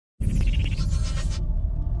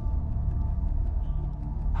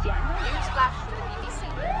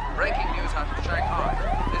out of Shanghai.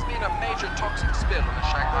 There's been a major toxic spill in the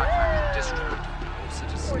Shanghai factory district. All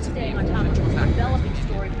citizens We're staying on top of this developing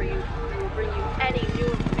story for you. We will bring you any new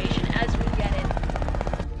information as we get it.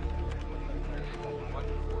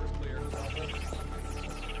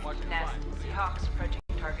 Nest, Seahawks approaching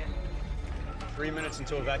target. 3 minutes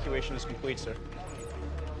until evacuation is complete, sir.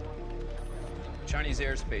 Chinese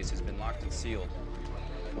airspace has been locked and sealed.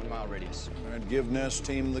 1 mile radius. All right, give Nest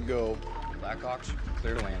team the go. Blackhawks,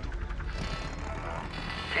 clear to land.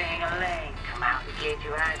 Ding-a-ling, come out and get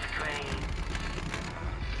your ice cream.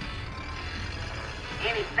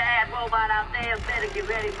 Any bad robot out there better get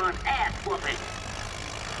ready for an ass whooping.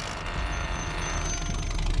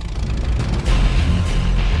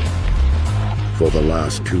 For the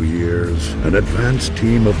last 2 years, an advanced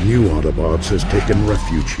team of new Autobots has taken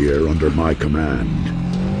refuge here under my command.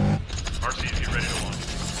 RC's ready to launch.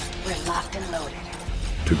 We're locked and loaded.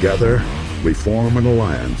 Together, we form an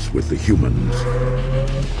alliance with the humans.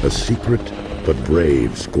 A secret but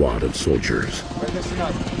brave squad of soldiers. All right, listen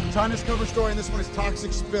up. China's cover story, and this one is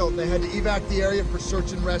toxic spill. They had to evac the area for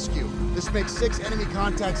search and rescue. This makes 6 enemy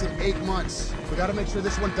contacts in 8 months. We gotta make sure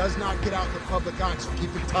this one does not get out in the public eye, so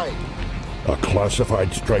keep it tight. A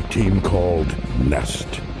classified strike team called Nest.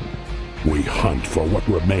 We hunt for what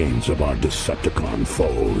remains of our Decepticon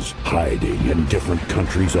foes, hiding in different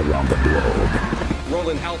countries around the globe.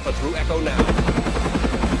 Rolling Alpha through Echo now.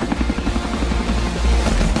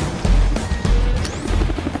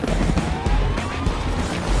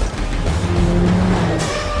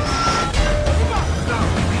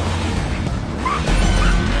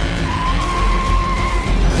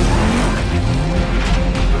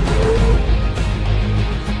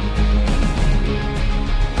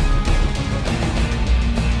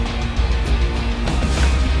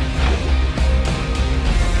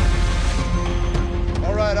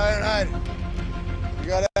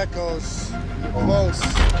 Echoes. You're close.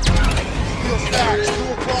 Steel stacks, 2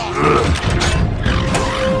 o'clock.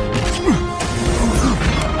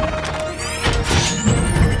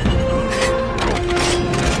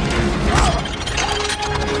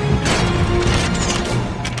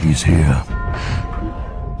 He's here.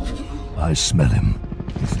 I smell him.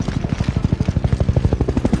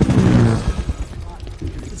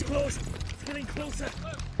 It's close. It's getting closer.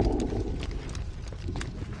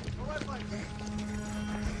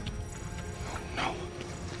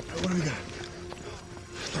 What do we got?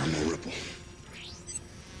 Thermal ripple.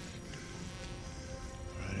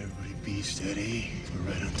 All right, everybody be steady. We're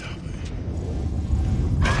right on top of it.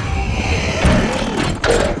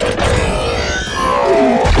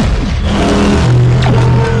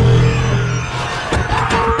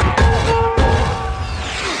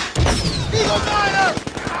 Eagle Miner!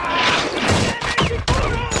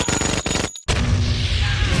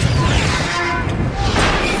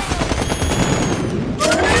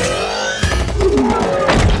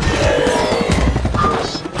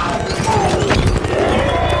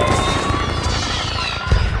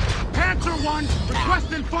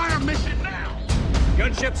 Requesting fire mission now!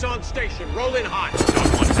 Gunships on station, roll in hot.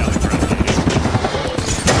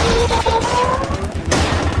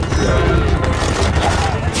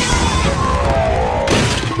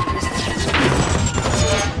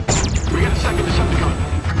 We got a second Decepticon.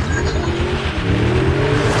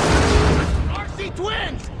 RC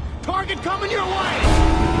twins! Target coming your way!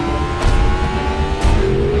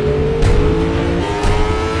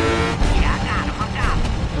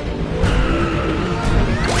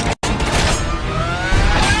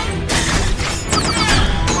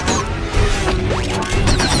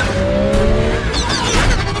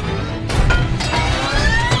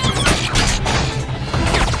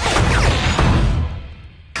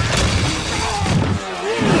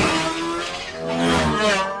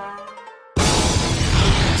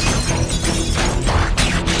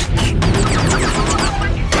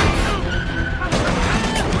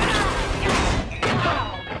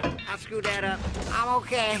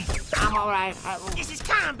 Okay, I'm all right. This is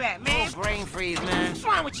combat, man! Oh, brain freeze, man. What's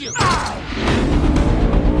wrong with you?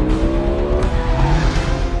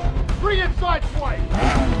 Free inside flight!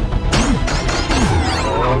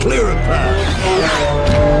 Clear a path!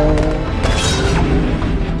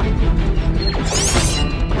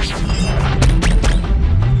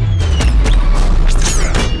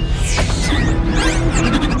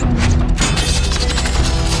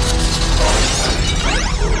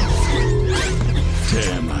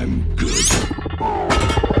 Damn, I'm good.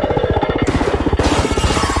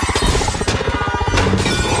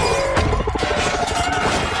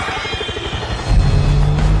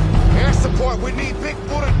 Air support, we need Big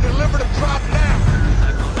Buddha to deliver the drop now.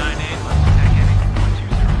 Echo 9A.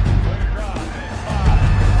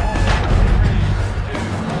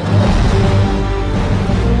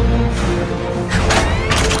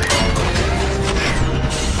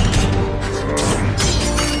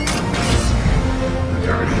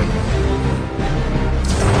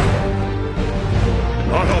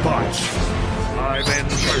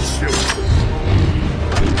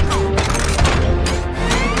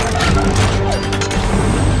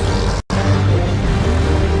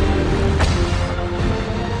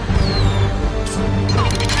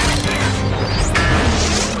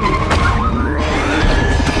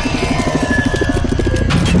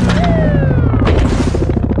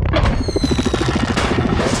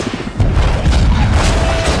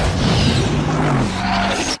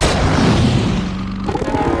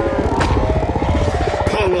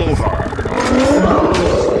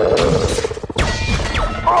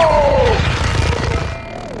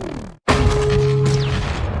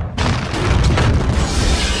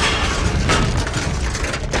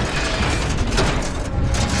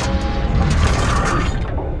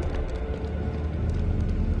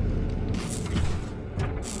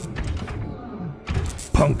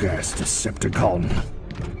 punk-ass Decepticon.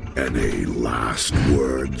 Any last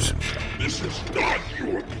words? This is not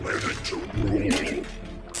your planet to rule.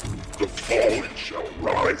 The fallen shall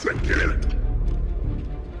rise again.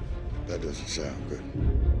 That doesn't sound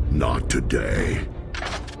good. Not today.